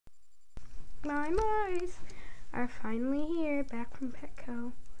My mice are finally here, back from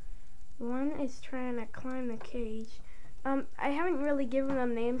Petco. One is trying to climb the cage. I haven't really given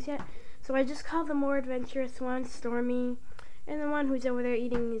them names yet, so I just call the more adventurous one Stormy, and the one who's over there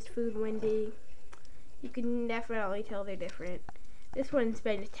eating his food, Wendy. You can definitely tell they're different. This one's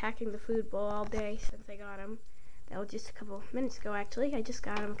been attacking the food bowl all day since I got him. That was just a couple minutes ago, actually. I just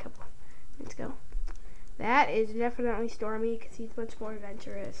got him a couple minutes ago. That is definitely Stormy because he's much more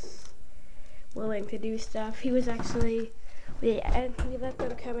adventurous, willing to do stuff. He was actually, we let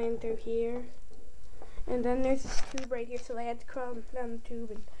them come in through here. And then there's this tube right here, so they had to crawl down the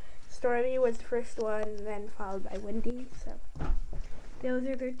tube. And Stormy was the first one, and then followed by Wendy. So those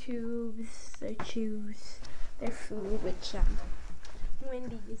are their tubes, their chews, their food, which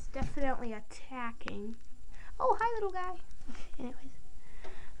Wendy is definitely attacking. Oh, hi, little guy. Anyways.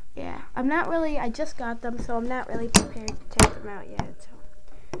 Yeah, I just got them, so I'm not really prepared to take them out yet,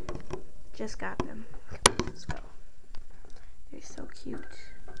 so just got them. Let's go. They're so cute.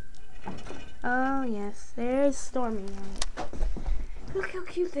 Oh, yes, there's Stormy. Look how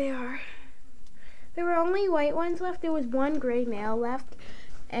cute they are. There were only white ones left. There was one gray male left,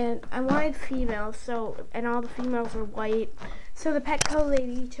 and I wanted females, and all the females were white. So the Petco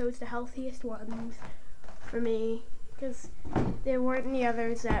lady chose the healthiest ones for me, because there weren't any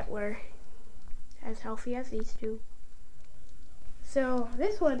others that were as healthy as these two. So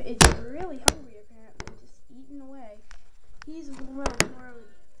this one is really hungry, apparently, just eating away. He's more of an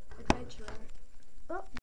adventurer. Oh.